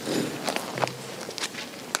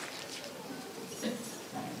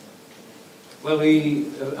Well,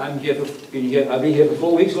 I've been here for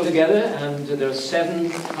 4 weeks altogether, and there are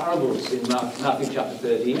 7 parables in Matthew chapter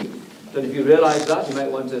 13. So if you realise that, you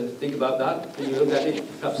might want to think about that when you look at it,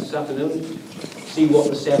 perhaps this afternoon, see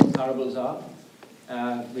what the 7 parables are.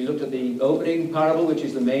 We looked at the opening parable, which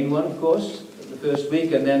is the main one, of course, the first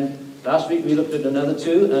week, and then last week we looked at another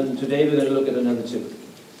 2, and today we're going to look at another 2.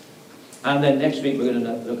 And then next week we're going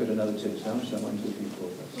to look at another 2. So 1, 2, 3, 4.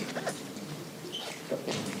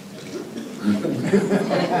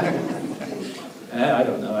 I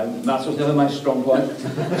don't know. Maths was never my strong point.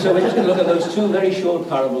 So we're just going to look at those 2 very short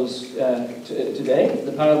parables today.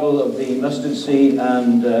 The parable of the mustard seed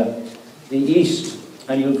and the yeast.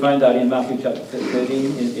 And you'll find that in Matthew chapter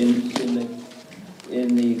 13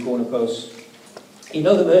 in the corner post. You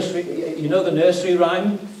know the nursery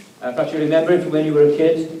rhyme? Perhaps you remember it from when you were a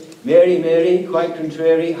kid. Mary, Mary, quite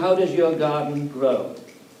contrary, how does your garden grow?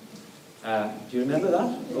 Do you remember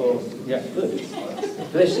that? Or, yeah, good.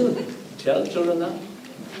 Do they still tell children that?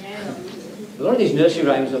 Yeah. A lot of these nursery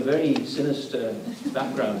rhymes are very sinister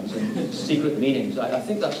backgrounds and secret meanings. I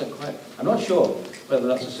think that's I'm not sure whether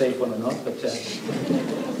that's a safe one or not, but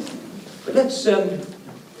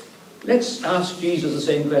let's ask Jesus the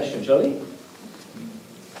same question, shall we?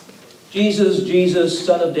 Jesus, Jesus,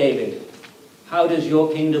 Son of David, how does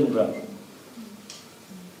your kingdom grow?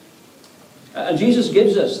 And Jesus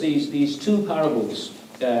gives us these 2 parables,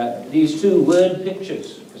 these 2 word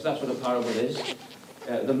pictures, because that's what a parable is,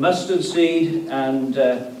 the mustard seed and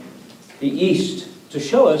the yeast, to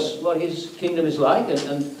show us what his kingdom is like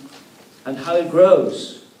and how it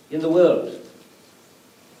grows in the world.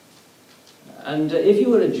 And if you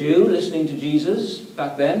were a Jew listening to Jesus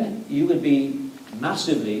back then, you would be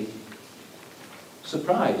massively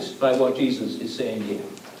surprised by what Jesus is saying here.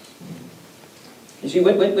 You see,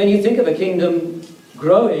 when you think of a kingdom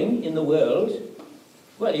growing in the world,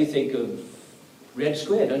 well, you think of Red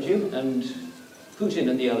Square, don't you? And Putin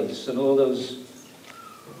and the others, and all those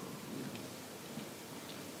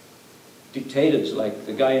dictators like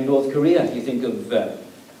the guy in North Korea. You think of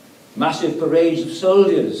massive parades of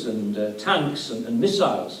soldiers and tanks and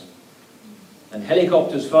missiles, and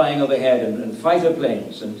helicopters flying overhead and fighter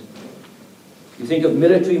planes, and you think of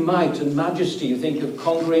military might and majesty. You think of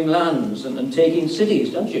conquering lands and taking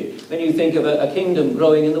cities, don't you? When you think of a kingdom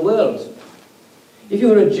growing in the world. If you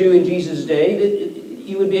were a Jew in Jesus' day,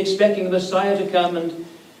 you would be expecting the Messiah to come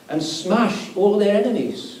and smash all their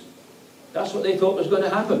enemies. That's what they thought was going to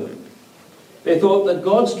happen. They thought that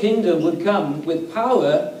God's kingdom would come with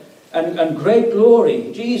power and great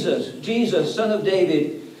glory. Jesus, Jesus, Son of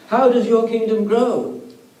David, how does your kingdom grow?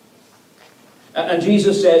 And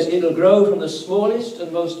Jesus says it'll grow from the smallest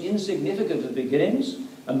and most insignificant of beginnings,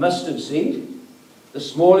 a mustard seed, the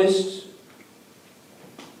smallest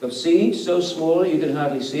of seeds, so small you can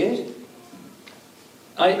hardly see it.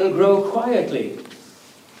 And it'll grow quietly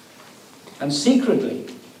and secretly,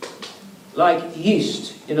 like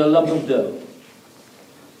yeast in a lump of dough.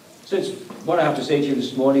 So what I have to say to you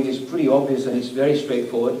this morning is pretty obvious and it's very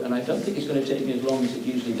straightforward, and I don't think it's going to take me as long as it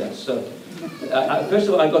usually does. So, first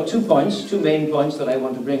of all, I've got 2 points, 2 main points that I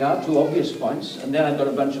want to bring out, 2 obvious points, and then I've got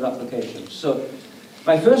a bunch of applications. So,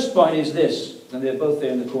 my first point is this, and they're both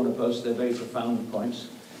there in the corner post, they're very profound points,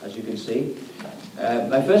 as you can see.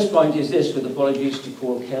 My first point is this, with apologies to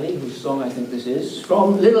Paul Kelly, whose song I think this is.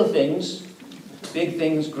 From little things, big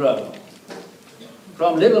things grow.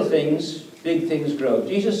 From little things, big things grow.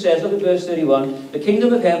 Jesus says, look at verse 31, the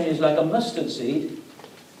kingdom of heaven is like a mustard seed,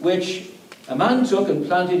 which a man took and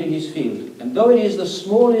planted in his field. And though it is the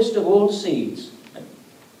smallest of all seeds,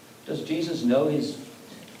 does Jesus know his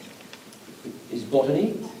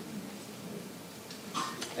botany?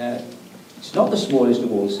 It's not the smallest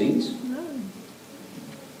of all seeds.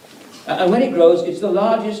 And when it grows, it's the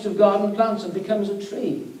largest of garden plants and becomes a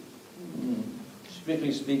tree.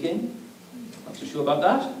 Strictly speaking, not so sure about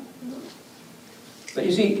that. But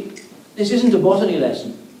you see, this isn't a botany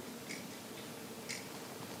lesson.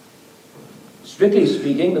 Strictly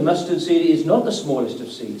speaking, the mustard seed is not the smallest of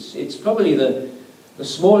seeds. It's probably the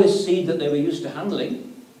smallest seed that they were used to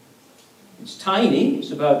handling. It's tiny.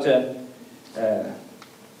 It's about, I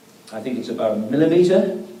think it's about 1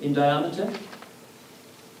 millimeter in diameter.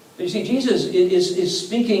 But you see, Jesus is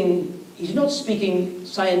speaking, he's not speaking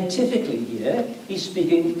scientifically here, he's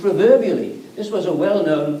speaking proverbially. This was a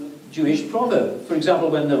well-known Jewish proverb. For example,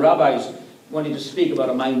 when the rabbis wanted to speak about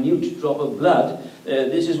a minute drop of blood,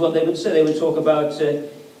 this is what they would say. They would talk about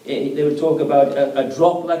a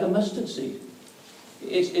drop like a mustard seed.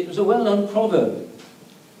 It was a well-known proverb.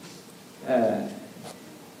 And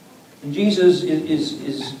Jesus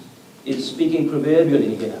is speaking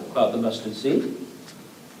proverbially here about the mustard seed.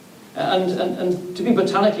 And to be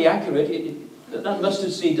botanically accurate, that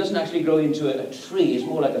mustard seed doesn't actually grow into a tree. It's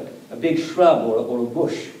more like a big shrub or a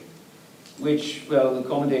bush, which, well, the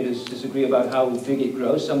commentators disagree about how big it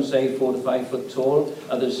grows. Some say 4 to 5 foot tall,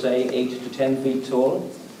 others say 8 to 10 feet tall.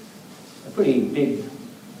 A pretty big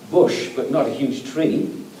bush, but not a huge tree.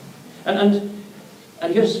 And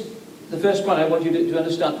here's the first point I want you to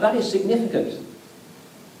understand. That is significant.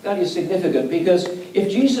 That is significant because if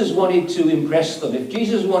Jesus wanted to impress them, if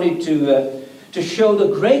Jesus wanted to show the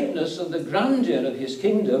greatness and the grandeur of his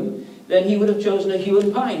kingdom, then he would have chosen a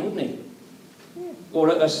hewn pine, wouldn't he? Or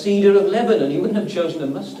a cedar of Lebanon. He wouldn't have chosen a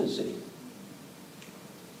mustard seed.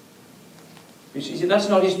 You see, that's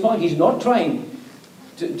not his point. He's not trying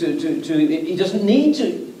he doesn't need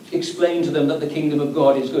to explain to them that the kingdom of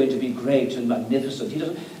God is going to be great and magnificent.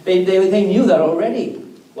 They knew that already.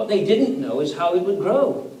 What they didn't know is how it would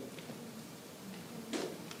grow.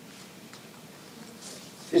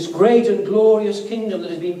 This great and glorious kingdom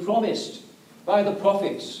that has been promised by the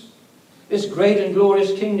prophets, this great and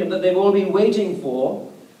glorious kingdom that they've all been waiting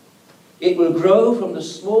for, it will grow from the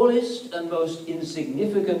smallest and most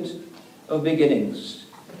insignificant of beginnings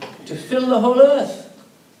to fill the whole earth.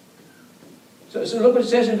 So look what it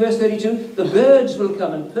says in verse 32. The birds will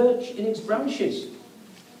come and perch in its branches.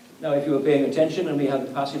 Now, if you were paying attention when we had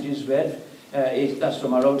the passages read, that's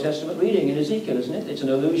from our Old Testament reading in Ezekiel, isn't it? It's an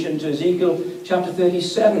allusion to Ezekiel chapter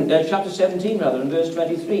 17 rather, in verse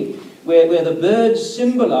 23, where the birds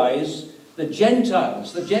symbolize the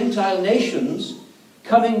Gentiles, the Gentile nations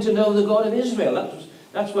coming to know the God of Israel.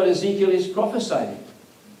 That's what Ezekiel is prophesying.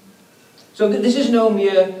 So this is no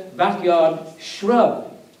mere backyard shrub.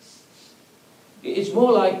 It's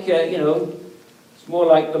more like, it's more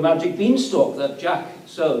like the magic beanstalk that Jack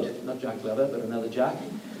sowed. Not Jack Glover, but another Jack.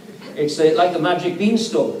 It's like the magic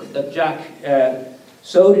beanstalk that Jack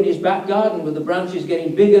sowed in his back garden, with the branches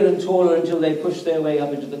getting bigger and taller until they push their way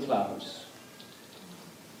up into the clouds.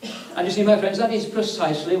 And you see, my friends, that is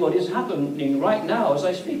precisely what is happening right now as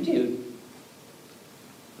I speak to you.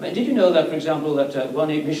 I mean, did you know that, for example, that one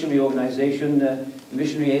missionary organization, the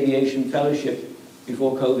Missionary Aviation Fellowship,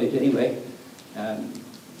 before COVID anyway,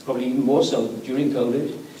 probably even more so during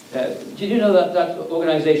COVID, did you know that that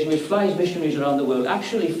organization, which flies missionaries around the world,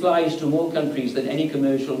 actually flies to more countries than any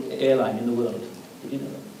commercial airline in the world? Did you know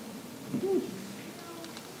that?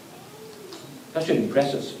 That should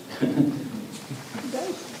impress us.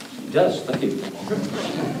 It does, thank you.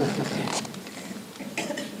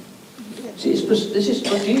 See, this is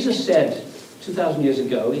what Jesus said 2,000 years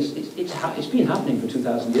ago. It's been happening for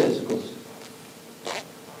 2,000 years, of course.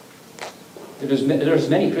 There are as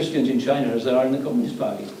many Christians in China as there are in the Communist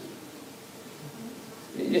Party.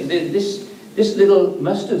 This little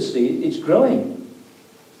mustard seed, it's growing.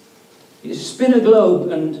 You spin a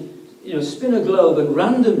globe and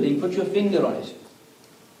randomly put your finger on it.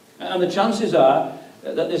 And the chances are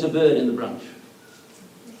that there's a bird in the branch.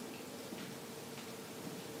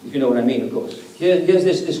 If you know what I mean, of course. Here's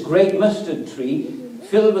this great mustard tree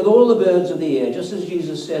filled with all the birds of the air, just as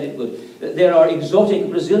Jesus said it would. There are exotic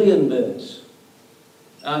Brazilian birds,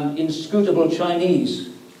 and inscrutable Chinese,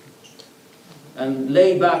 and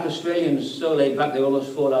laid-back Australians, so laid back they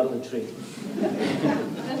almost fall out of the tree,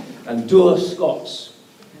 and dour Scots,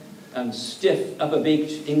 and stiff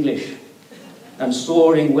upper-beaked English, and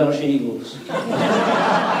soaring Welsh eagles.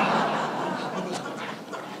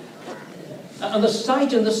 And the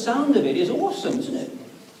sight and the sound of it is awesome, isn't it?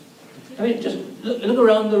 I mean, just look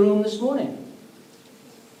around the room this morning.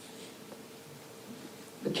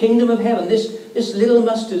 The kingdom of heaven, this little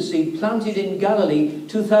mustard seed planted in Galilee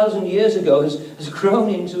 2,000 years ago has grown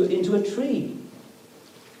into a tree.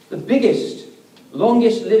 The biggest,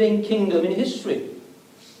 longest living kingdom in history.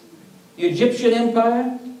 The Egyptian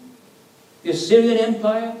Empire, the Assyrian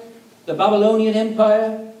Empire, the Babylonian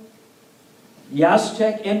Empire, the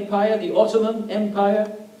Aztec Empire, the Ottoman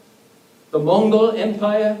Empire, the Mongol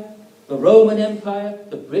Empire, the Roman Empire,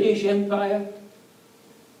 the British Empire.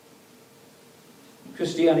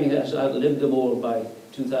 Christianity has outlived them all by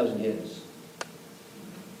 2,000 years.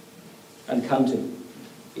 And counting.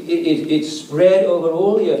 It's spread over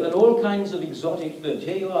all the earth, and all kinds of exotic birds.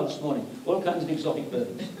 Here you are this morning, all kinds of exotic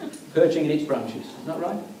birds perching in its branches. Isn't that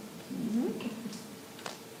right?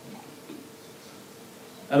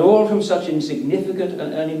 And all from such insignificant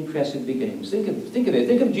and unimpressive beginnings. Think of it.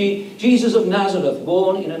 Think of Jesus of Nazareth,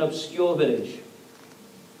 born in an obscure village.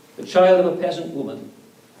 The child of a peasant woman.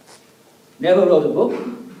 Never wrote a book.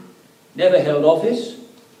 Never held office.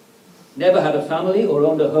 Never had a family or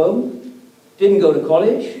owned a home. Didn't go to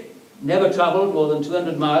college. Never travelled more than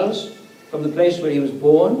 200 miles from the place where he was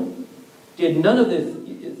born. Did none of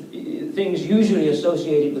things usually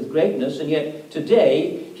associated with greatness, and yet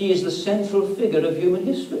today he is the central figure of human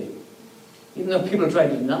history. Even though people try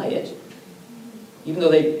to deny it, even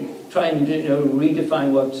though they try and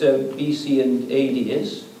redefine what BC and AD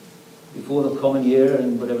is, before the common year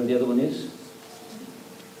and whatever the other one is.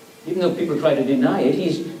 Even though people try to deny it,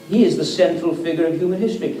 he is the central figure of human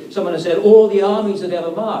history. Someone has said all the armies that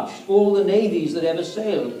ever marched, all the navies that ever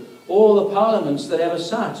sailed, all the parliaments that ever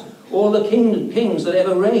sat, all the kings that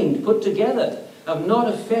ever reigned put together have not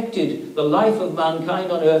affected the life of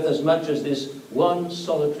mankind on earth as much as this one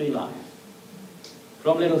solitary life.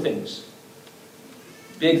 From little things,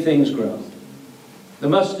 big things grow. The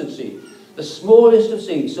mustard seed, the smallest of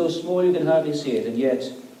seeds, so small you can hardly see it, and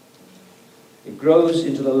yet it grows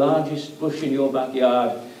into the largest bush in your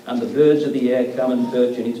backyard, and the birds of the air come and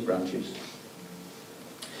perch in its branches.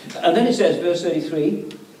 And then it says, verse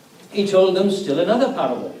 33, he told them still another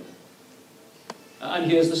parable. And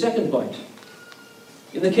here's the second point.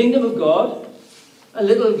 In the kingdom of God, a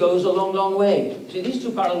little goes a long, long way. See, these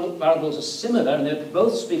two parables are similar, and they're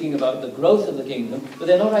both speaking about the growth of the kingdom, but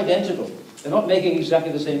they're not identical. They're not making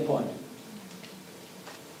exactly the same point.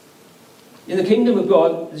 In the kingdom of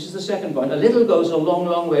God, this is the second point, a little goes a long,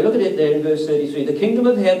 long way. Look at it there in verse 33. The kingdom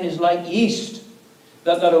of heaven is like yeast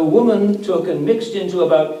that a woman took and mixed into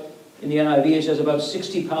about, in the NIV it says about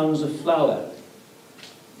 60 pounds of flour.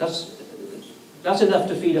 That's enough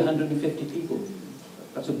to feed 150 people.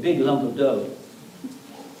 That's a big lump of dough.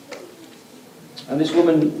 And this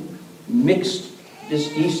woman mixed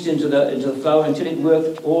this yeast into the flour until it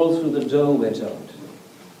worked all through the dough, we're told.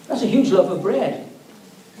 That's a huge loaf of bread.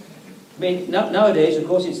 I mean, nowadays, of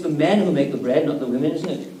course, it's the men who make the bread, not the women, isn't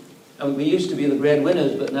it? I mean, we used to be the bread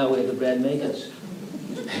winners, but now we're the bread makers.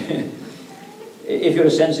 If you're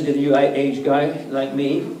a sensitive new age guy like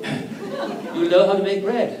me, you know how to make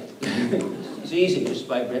bread. It's easy, just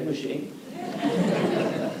buy a bread machine.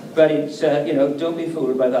 But it's, don't be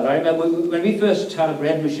fooled by that. I remember when we first had a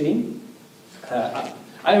bread machine, I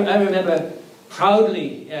remember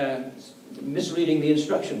proudly misreading the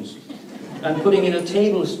instructions and putting in a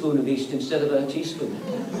tablespoon of yeast instead of a teaspoon,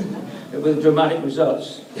 with dramatic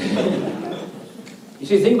results. You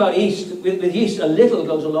see, the thing about yeast, with yeast, a little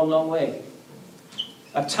goes a long, long way.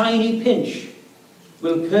 A tiny pinch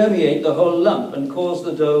will permeate the whole lump and cause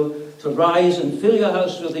the dough to rise and fill your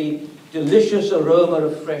house with the delicious aroma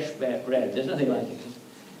of fresh bread. There's nothing like it.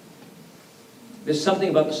 There's something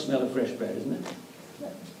about the smell of fresh bread, isn't it?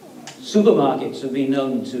 Supermarkets have been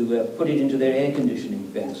known to put it into their air conditioning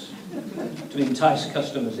vents to entice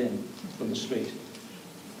customers in from the street.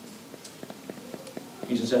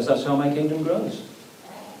 Jesus says, that's how my kingdom grows.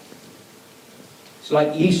 It's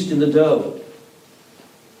like yeast in the dough,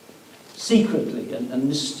 secretly and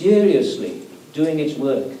mysteriously doing its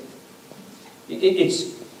work.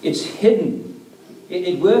 It's hidden.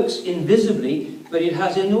 It works invisibly, but it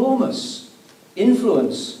has enormous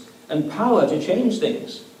influence and power to change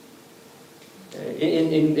things.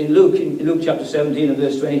 In Luke chapter 17 and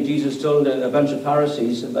verse 20, Jesus told a bunch of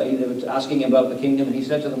Pharisees, they were asking about the kingdom, and he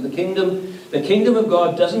said to them, the kingdom of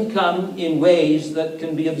God doesn't come in ways that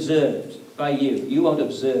can be observed by you. You won't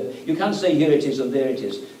observe. You can't say here it is or there it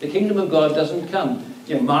is. The kingdom of God doesn't come,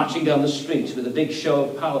 marching down the streets with a big show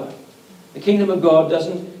of power. The kingdom of God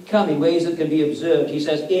doesn't come in ways that can be observed. He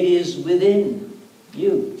says, it is within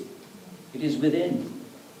you. It is within.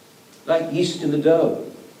 Like yeast in the dough.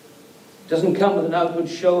 It doesn't come with an outward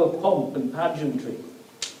show of pomp and pageantry.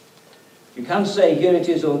 You can't say here it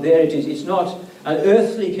is or there it is. It's not an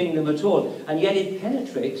earthly kingdom at all. And yet it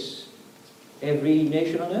penetrates every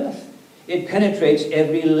nation on earth. It penetrates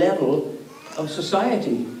every level of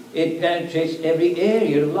society. It penetrates every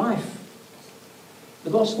area of life.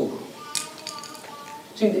 The gospel.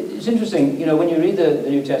 See, it's interesting, when you read the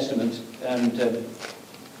New Testament, and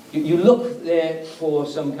you look there for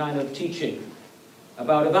some kind of teaching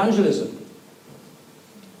about evangelism.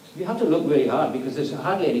 You have to look really hard, because there's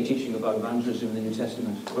hardly any teaching about evangelism in the New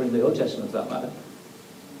Testament, or in the Old Testament for that matter.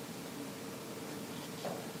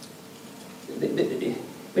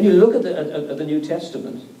 When you look at the New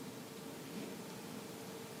Testament,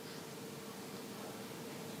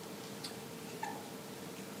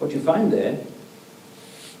 what you find there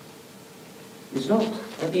is not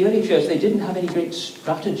that the early church, they didn't have any great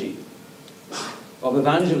strategy of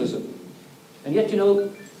evangelism. And yet, the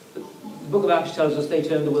book of Acts tells us they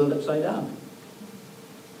turned the world upside down.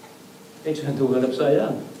 They turned the world upside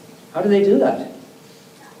down. How do they do that?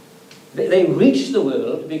 They reached the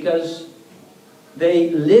world because they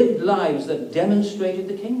lived lives that demonstrated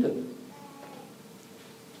the kingdom.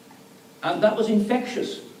 And that was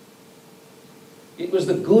infectious. It was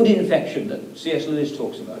the good infection that C.S. Lewis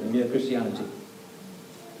talks about in Mere Christianity.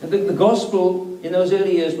 And the gospel in those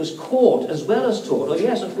early years was caught as well as taught. Oh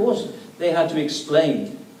yes, of course, they had to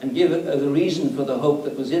explain and give the reason for the hope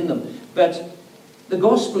that was in them. But the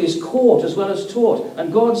gospel is caught as well as taught.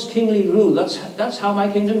 And God's kingly rule, that's how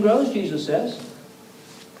my kingdom grows, Jesus says.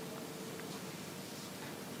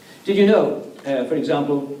 Did you know, for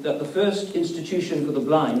example, that the first institution for the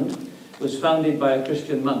blind was founded by a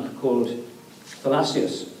Christian monk called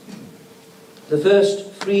Thalassius? The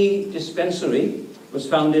first free dispensary was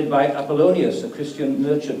founded by Apollonius, a Christian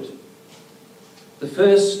merchant. The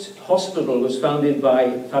first hospital was founded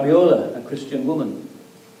by Fabiola, a Christian woman.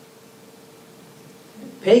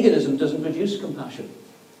 Paganism doesn't produce compassion.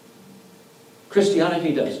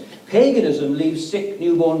 Christianity does. Paganism leaves sick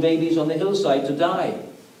newborn babies on the hillside to die.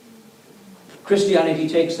 Christianity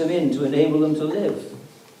takes them in to enable them to live.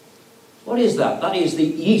 What is that? That is the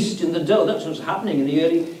yeast in the dough. That's what's happening in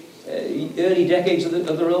the early decades of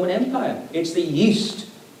the Roman Empire. It's the yeast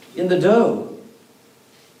in the dough.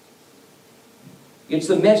 It's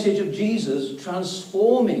the message of Jesus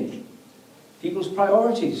transforming people's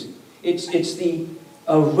priorities. It's the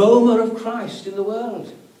aroma of Christ in the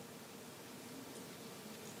world.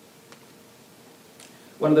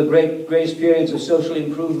 One of the greatest periods of social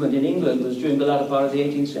improvement in England was during the latter part of the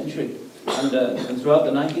 18th century and throughout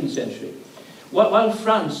the 19th century. While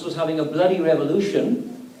France was having a bloody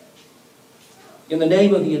revolution in the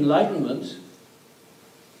name of the Enlightenment,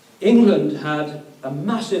 England had a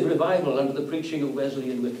massive revival under the preaching of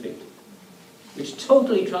Wesley and Whitefield, which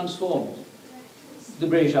totally transformed the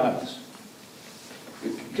British Isles.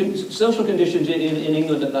 Social conditions in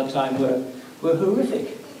England at that time were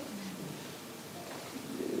horrific.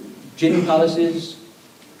 Gin palaces,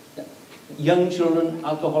 young children,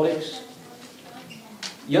 alcoholics,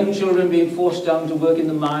 young children being forced down to work in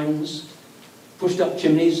the mines, pushed up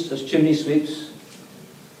chimneys as chimney sweeps,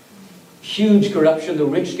 huge corruption, the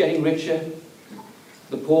rich getting richer,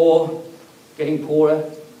 the poor getting poorer.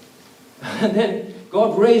 And then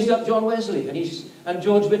God raised up John Wesley and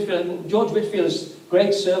George Whitefield. And George Whitefield's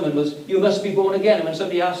great sermon was, "You must be born again." And when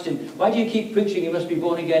somebody asked him, "Why do you keep preaching you must be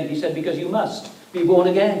born again?" he said, "Because you must be born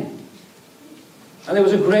again." And there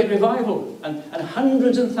was a great revival, and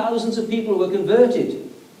hundreds and thousands of people were converted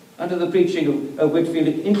under the preaching of Whitefield,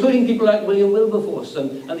 including people like William Wilberforce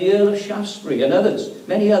and the Earl of Shaftesbury and others,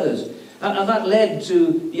 many others. And that led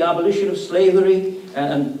to the abolition of slavery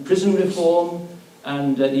and prison reform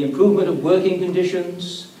and the improvement of working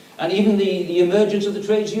conditions and even the emergence of the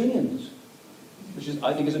trades unions, which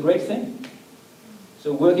I think is a great thing.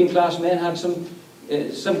 So working class men had some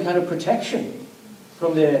kind of protection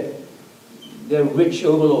from their rich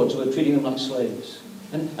overlords who were treating them like slaves.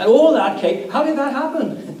 And all that came. How did that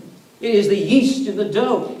happen? It is the yeast in the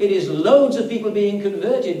dough. It is loads of people being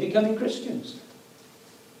converted, becoming Christians.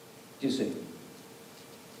 Do you see?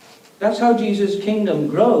 That's how Jesus' kingdom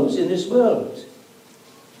grows in this world.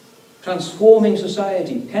 Transforming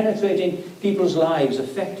society, penetrating people's lives,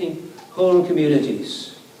 affecting whole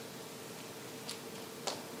communities.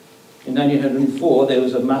 In 1904, there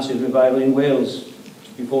was a massive revival in Wales.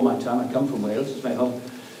 Before my time. I come from Wales. It's my home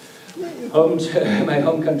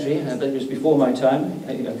country, but it was before my time.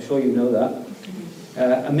 I'm sure you know that.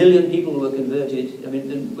 1 million people were converted. I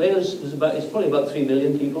mean, Wales is probably about 3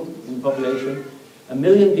 million people in population. 1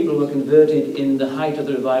 million people were converted in the height of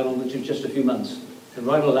the revival, which was just a few months. The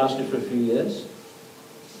revival lasted for a few years.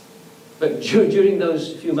 But during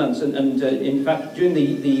those few months, and in fact, during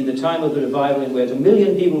the time of the revival in Wales, 1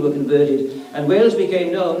 million people were converted, and Wales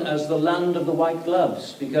became known as the land of the white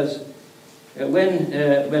gloves, because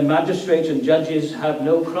when magistrates and judges had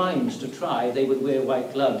no crimes to try, they would wear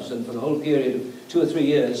white gloves, and for the whole period of 2 or 3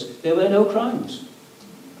 years, there were no crimes.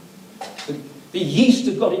 The yeast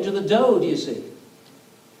had got into the dough, do you see?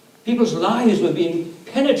 People's lives were being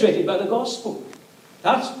penetrated by the gospel.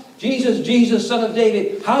 That's Jesus, Jesus, Son of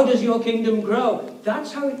David, how does your kingdom grow?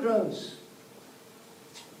 That's how it grows.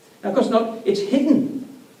 Now, of course, it's hidden.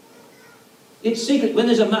 It's secret. When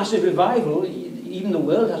there's a massive revival, even the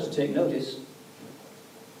world has to take notice.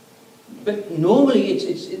 But normally,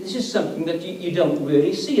 this is something that you don't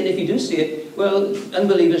really see. And if you do see it, well,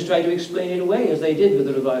 unbelievers try to explain it away, as they did with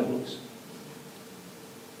the revivals.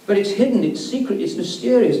 But it's hidden, it's secret, it's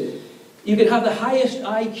mysterious. You can have the highest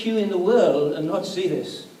IQ in the world and not see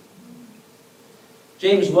this.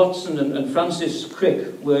 James Watson and Francis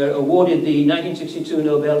Crick were awarded the 1962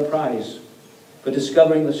 Nobel Prize for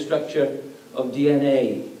discovering the structure of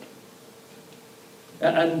DNA.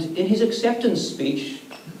 And in his acceptance speech,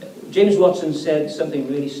 James Watson said something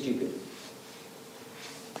really stupid.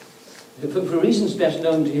 For reasons best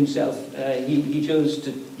known to himself, he chose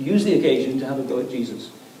to use the occasion to have a go at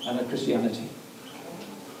Jesus and at Christianity.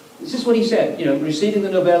 This is what he said, receiving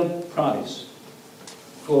the Nobel Prize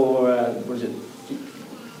for,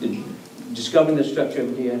 discovering the structure of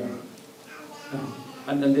DNA.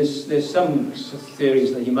 And then there's some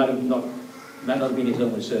theories that he might not have been his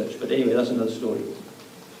own research, but anyway, that's another story.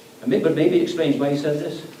 But maybe it explains why he said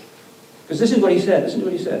this. Because this is what he said, listen to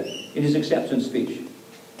what he said in his acceptance speech.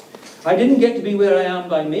 I didn't get to be where I am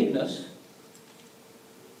by meekness.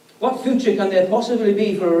 What future can there possibly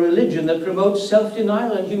be for a religion that promotes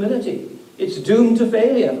self-denial and humility? It's doomed to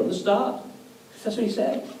failure from the start. That's what he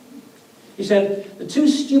said. He said, the two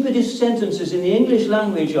stupidest sentences in the English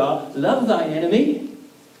language are, love thine enemy,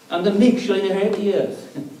 and the meek shall inherit the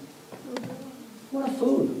earth. What a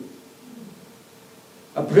fool.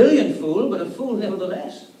 A brilliant fool, but a fool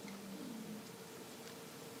nevertheless.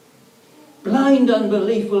 Blind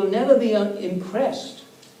unbelief will never be impressed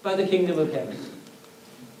by the kingdom of heaven.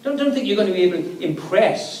 Don't think you're going to be able to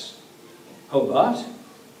impress Hobart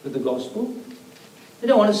with the gospel. They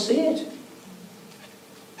don't want to see it.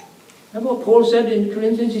 Remember what Paul said in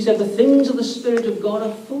Corinthians? He said, the things of the Spirit of God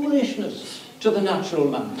are foolishness to the natural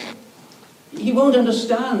man. He won't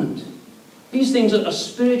understand. These things are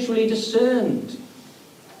spiritually discerned.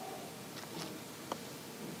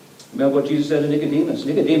 Remember what Jesus said to Nicodemus.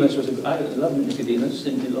 I love Nicodemus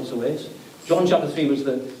in lots of ways. John chapter 3 was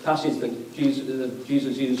the passage that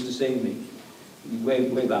Jesus used to save me.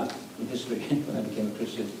 Way back in history when I became a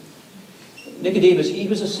Christian. Nicodemus, he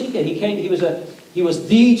was a seeker. He was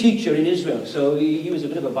the teacher in Israel. So he was a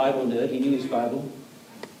bit of a Bible nerd. He knew his Bible.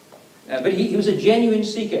 But he was a genuine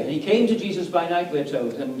seeker. And he came to Jesus by night, we're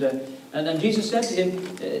told. And then Jesus said to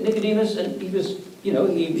him, Nicodemus, and he was, he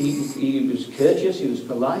was courteous, he was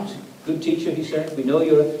polite. Good teacher, he said. We know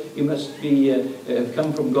you must be have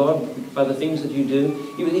come from God by the things that you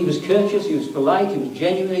do. He was courteous, he was polite, he was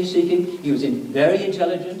genuinely seeking, he was very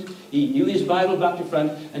intelligent, he knew his Bible back to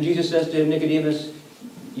front, and Jesus says to him, Nicodemus,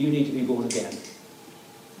 you need to be born again.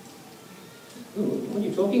 Ooh, what are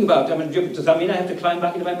you talking about? Does that mean I have to climb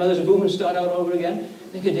back into my mother's womb and start out over again?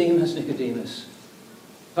 Nicodemus.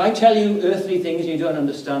 If I tell you earthly things you don't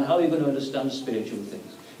understand, how are you going to understand spiritual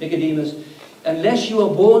things? Nicodemus, unless you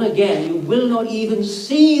are born again, you will not even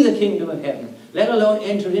see the kingdom of heaven, let alone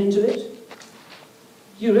enter into it.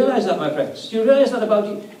 Do you realize that, my friends? Do you realize that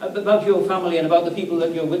about your family and about the people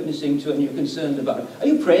that you're witnessing to and you're concerned about? Are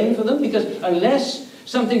you praying for them? Because unless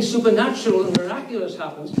something supernatural and miraculous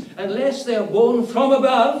happens, unless they are born from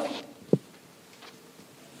above,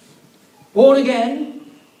 born again,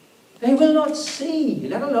 they will not see,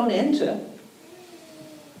 let alone enter.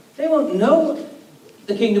 They won't know what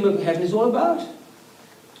the kingdom of heaven is all about.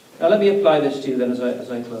 Now let me apply this to you then as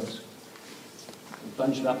I close. A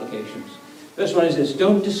bunch of applications. First one is this: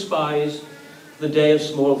 don't despise the day of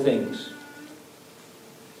small things.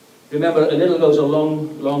 Remember, a little goes a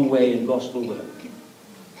long, long way in gospel work.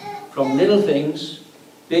 From little things,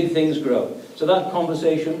 big things grow. So that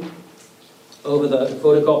conversation over the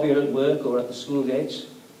photocopier at work or at the school gates,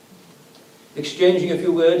 exchanging a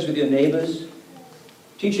few words with your neighbours,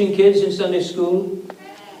 teaching kids in Sunday school,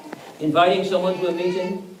 inviting someone to a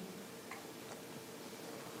meeting.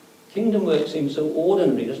 Kingdom work seems so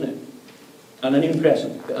ordinary, doesn't it? And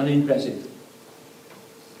unimpressive.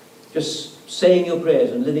 Just saying your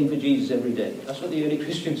prayers and living for Jesus every day. That's what the early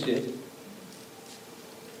Christians did.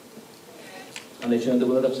 And they turned the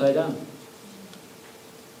world upside down.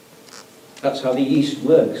 That's how the East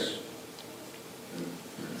works.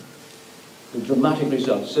 With dramatic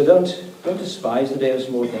results. So don't despise the day of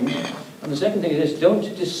small things. And the second thing is this: don't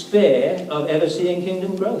despair of ever seeing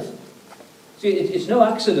kingdom growth. See, it's no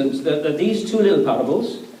accident that these two little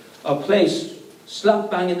parables are placed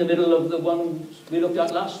slap bang in the middle of the one we looked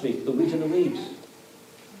at last week, the wheat and the weeds.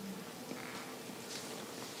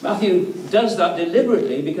 Matthew does that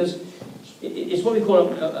deliberately because it's what we call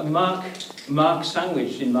a Mark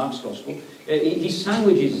sandwich in Mark's Gospel. He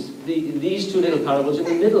sandwiches these two little parables in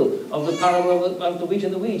the middle of the parable about the wheat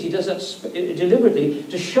and the weeds. He does that deliberately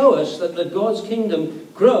to show us that God's kingdom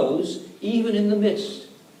grows even in the midst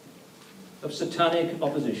of satanic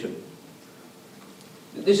opposition.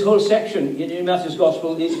 This whole section in Matthew's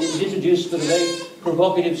Gospel is introduced with a very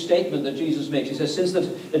provocative statement that Jesus makes. He says, since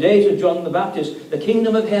the days of John the Baptist, the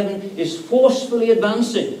kingdom of heaven is forcefully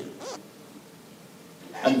advancing,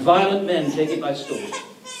 and violent men take it by storm.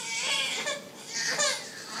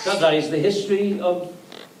 That is the history of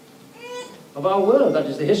our world. That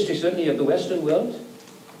is the history, certainly, of the Western world.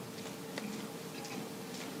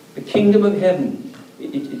 The kingdom of heaven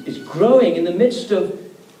is growing in the midst of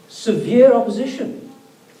severe opposition.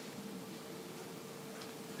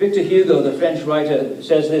 Victor Hugo, the French writer,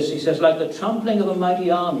 says this. He says, like the trampling of a mighty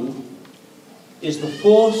army is the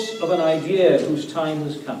force of an idea whose time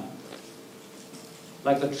has come.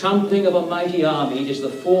 Like the trampling of a mighty army is the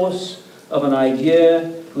force of an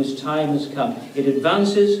idea whose time has come. It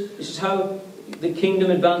advances. This is how the kingdom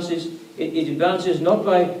advances. It advances not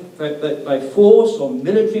by force or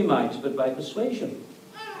military might, but by persuasion.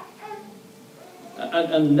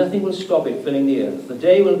 And nothing will stop it filling the earth. The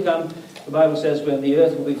day will come, the Bible says, when the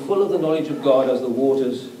earth will be full of the knowledge of God as the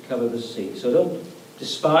waters cover the sea. So don't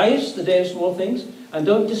despise the day of small things, and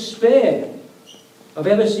don't despair of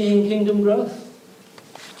ever seeing kingdom growth.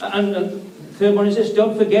 And the third one is this: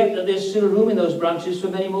 don't forget that there's still room in those branches for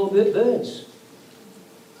many more birds.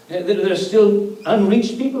 There are still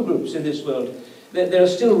unreached people groups in this world. There are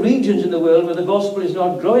still regions in the world where the gospel is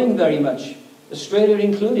not growing very much, Australia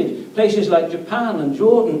included. Places like Japan and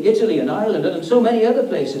Jordan, Italy and Ireland, and so many other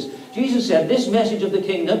places. Jesus said this message of the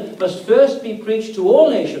kingdom must first be preached to all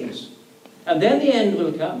nations, and then the end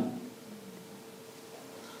will come.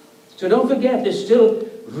 So don't forget, there's still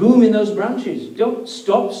room in those branches. Don't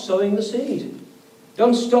stop sowing the seed.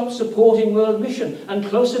 Don't stop supporting world mission. And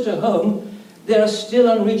closer to home, there are still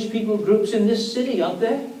unreached people groups in this city, aren't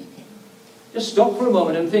there? Just stop for a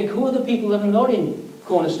moment and think, who are the people that are not in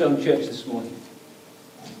Cornerstone Church this morning?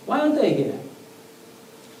 Why aren't they here?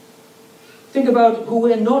 Think about who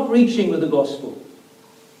we're not reaching with the gospel.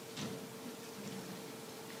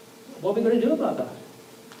 What are we going to do about that?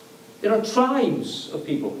 There are tribes of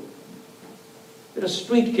people. There are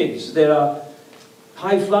street kids, there are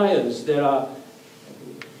high flyers, there are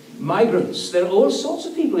migrants, there are all sorts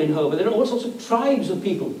of people in Hobart, there are all sorts of tribes of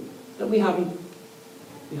people that we haven't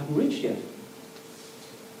reached yet.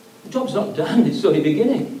 The job's not done, it's only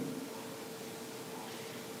beginning.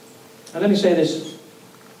 And let me say this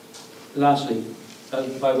lastly,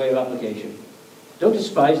 by way of application. Don't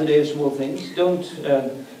despise the day of small things. Don't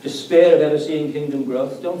despair of ever seeing kingdom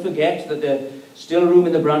growth. Don't forget that there's still room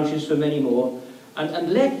in the branches for many more.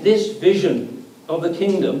 And let this vision of the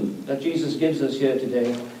kingdom that Jesus gives us here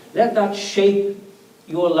today, let that shape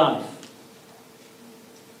your life.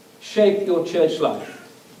 Shape your church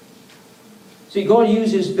life. See, God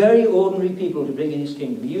uses very ordinary people to bring in his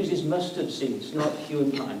kingdom. He uses mustard seeds, not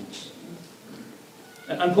human pines.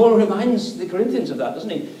 And Paul reminds the Corinthians of that, doesn't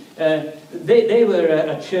he? They were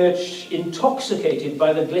a church intoxicated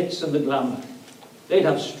by the glitz and the glamour. They'd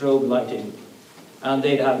have strobe lighting, and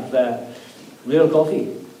they'd have real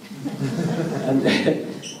coffee, and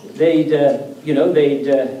they'd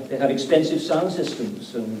have expensive sound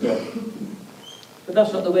systems, but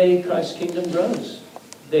that's not the way Christ's kingdom grows.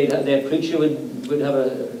 Their preacher would have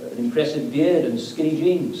an impressive beard and skinny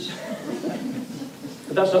jeans.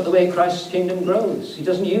 But that's not the way Christ's kingdom grows. He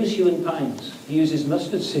doesn't use human pines. He uses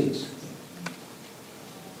mustard seeds.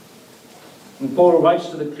 And Paul writes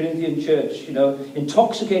to the Corinthian church,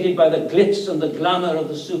 intoxicated by the glitz and the glamour of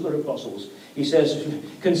the super apostles. He says,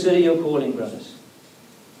 consider your calling, brothers.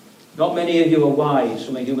 Not many of you are wise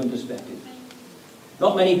from a human perspective.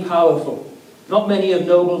 Not many powerful. Not many of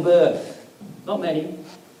noble birth. Not many.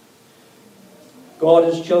 God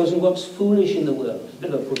has chosen what's foolish in the world. It's a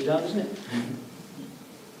bit of a put down, isn't it?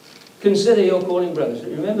 Consider your calling, brothers.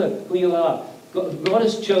 Remember who you are. God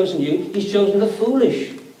has chosen you. He's chosen the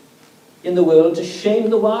foolish in the world to shame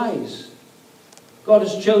the wise. God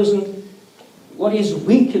has chosen what is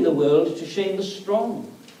weak in the world to shame the strong.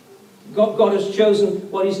 God has chosen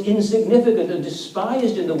what is insignificant and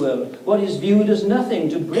despised in the world, what is viewed as nothing,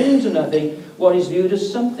 to bring to nothing what is viewed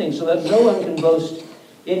as something, so that no one can boast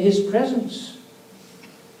in his presence.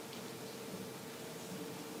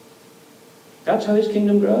 That's how his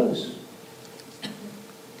kingdom grows.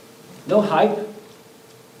 No hype,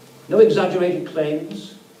 no exaggerated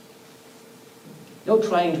claims, no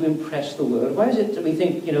trying to impress the world. Why is it that we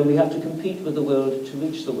think, we have to compete with the world to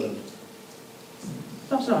reach the world?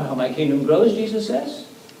 That's not how my kingdom grows, Jesus says.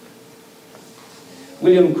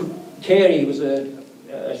 William Carey was a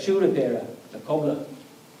shoe repairer, a cobbler.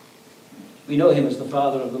 We know him as the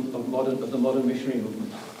father of the modern missionary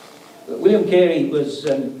movement. William Carey was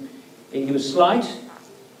slight,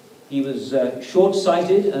 he was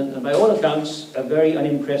short-sighted, and by all accounts, a very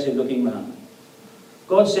unimpressive looking man.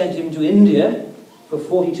 God sent him to India for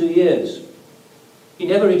 42 years. He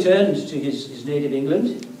never returned to his native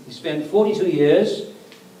England. He spent 42 years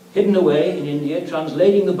hidden away in India,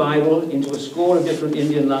 translating the Bible into a score of different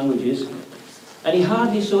Indian languages, and he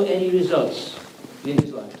hardly saw any results in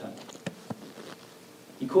his lifetime.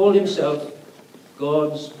 He called himself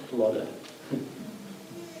God's plodder.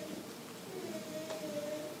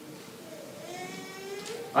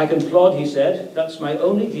 I can plod, he said. That's my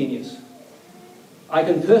only genius. I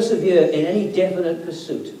can persevere in any definite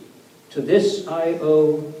pursuit. To this I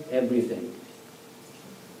owe everything.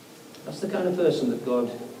 That's the kind of person that God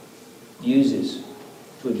uses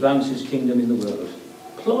to advance his kingdom in the world.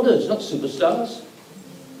 Plodders, not superstars.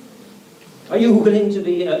 Are you willing to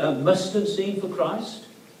be a mustard seed for Christ?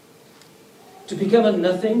 To become a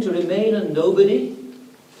nothing, to remain a nobody?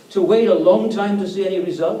 To wait a long time to see any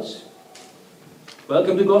results?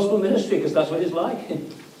 Welcome to gospel ministry, because that's what it's like.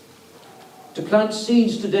 To plant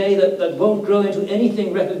seeds today that won't grow into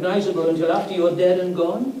anything recognizable until after you're dead and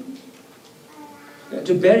gone?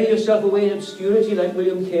 To bury yourself away in obscurity like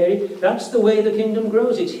William Carey? That's the way the kingdom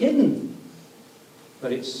grows. It's hidden,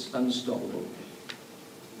 but it's unstoppable.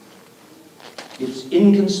 It's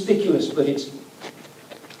inconspicuous, but it's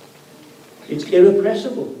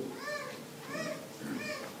irrepressible.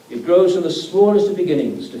 It grows from the smallest of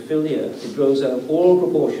beginnings to fill the earth. It grows out of all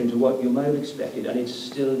proportion to what you might have expected, and it's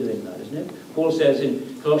still doing that, isn't it? Paul says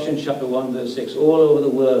in Colossians chapter 1, verse 6, all over the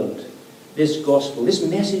world, this gospel, this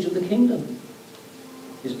message of the kingdom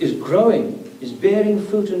is growing, is bearing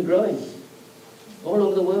fruit and growing all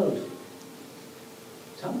over the world.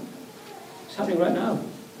 It's happening right now.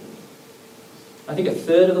 I think a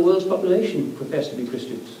third of the world's population profess to be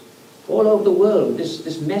Christians. All over the world,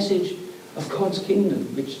 this message of God's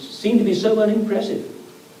kingdom, which seemed to be so unimpressive,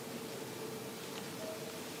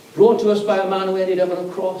 brought to us by a man who ended up on a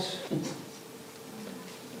cross.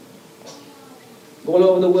 All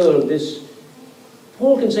over the world,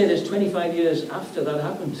 Paul can say this 25 years after that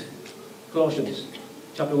happened. Colossians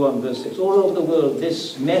chapter 1, verse 6. All over the world,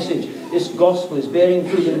 this message, this gospel is bearing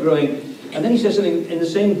fruit and growing. And then he says something, in the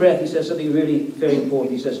same breath, he says something really very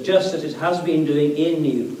important. He says, just as it has been doing in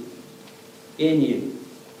you,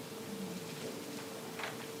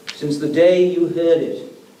 since the day you heard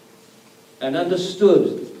it and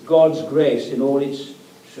understood God's grace in all its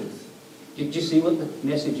truth. Did you see what the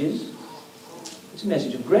message is? It's a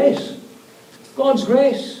message of grace. God's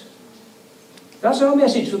grace. That's our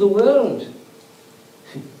message for the world.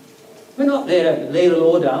 We're not there to lay the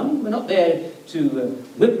law down. We're not there to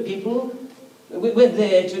whip people. We're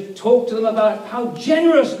there to talk to them about how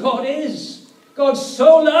generous God is. God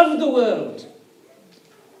so loved the world.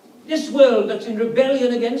 This world that's in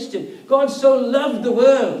rebellion against him. God so loved the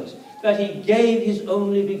world that he gave his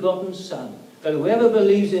only begotten Son, that whoever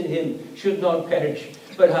believes in him should not perish,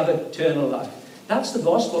 but have eternal life. That's the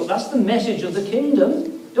gospel. That's the message of the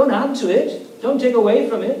kingdom. Don't add to it. Don't take away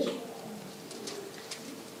from it.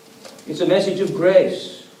 It's a message of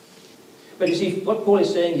grace. But you see, what Paul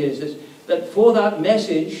is saying here is this, that for that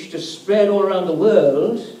message to spread all around the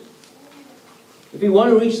world, if we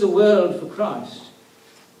want to reach the world for Christ,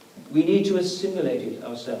 we need to assimilate it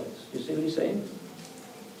ourselves. You see what he's saying?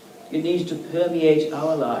 It needs to permeate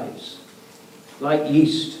our lives like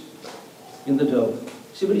yeast in the dough.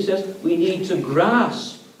 See what he says? We need to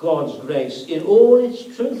grasp God's grace in all its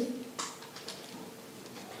truth.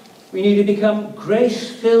 We need to become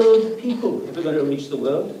grace-filled people if we're going to reach the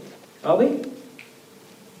world. Are we?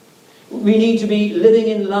 We need to be living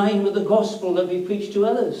in line with the gospel that we preach to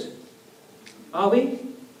others. Are we?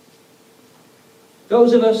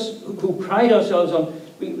 Those of us who pride ourselves on,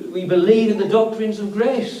 we believe in the doctrines of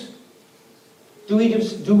grace. Do we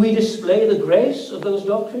display the grace of those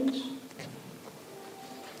doctrines?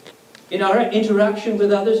 In our interaction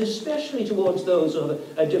with others, especially towards those of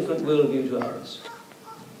a different worldview to ours.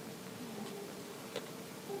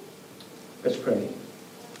 Let's pray.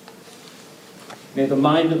 May the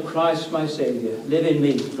mind of Christ, my Saviour, live in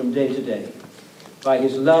me from day to day, by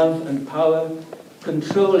his love and power,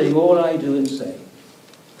 controlling all I do and say.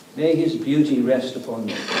 May his beauty rest upon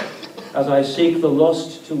me, as I seek the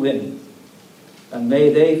lost to win, and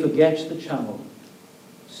may they forget the channel,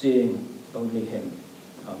 seeing only him.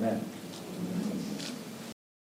 Amen.